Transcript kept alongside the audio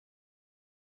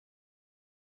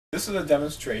This is a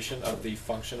demonstration of the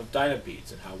function of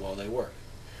DynaBeads and how well they work.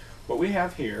 What we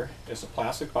have here is a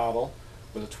plastic bottle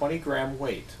with a 20-gram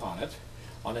weight on it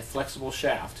on a flexible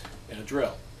shaft and a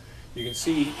drill. You can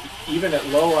see even at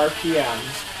low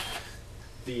RPMs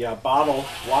the bottle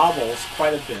wobbles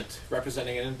quite a bit,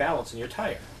 representing an imbalance in your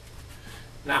tire.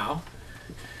 Now,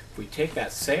 if we take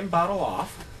that same bottle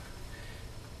off,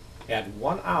 add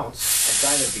 1 ounce of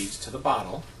DynaBeads to the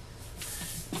bottle,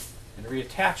 and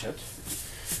reattach it,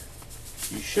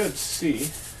 you should see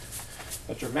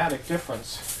a dramatic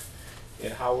difference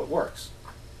in how it works.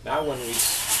 Now when we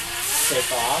take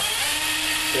off,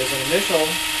 there's an initial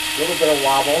little bit of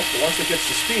wobble, but once it gets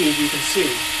to speed, you can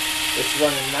see it's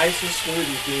running nice and smooth.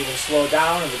 You can even slow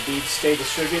down and the beads stay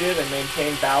distributed and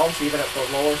maintain balance even at the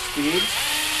lower speeds.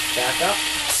 Back up.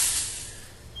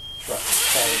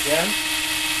 Try again.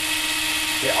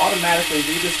 They automatically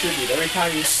redistribute every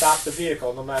time you stop the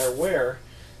vehicle, no matter where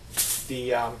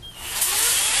the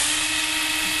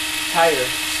tire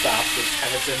stops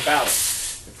and it's in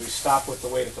balance. If we stop with the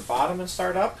weight at the bottom and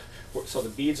start up, so the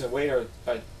beads and weight are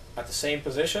at the same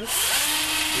position,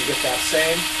 you get that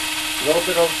same little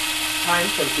bit of time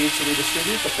for the beads to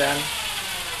redistribute, but then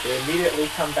they immediately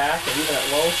come back, and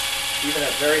even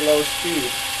at very low speed,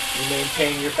 you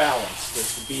maintain your balance.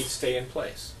 The beads stay in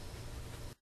place.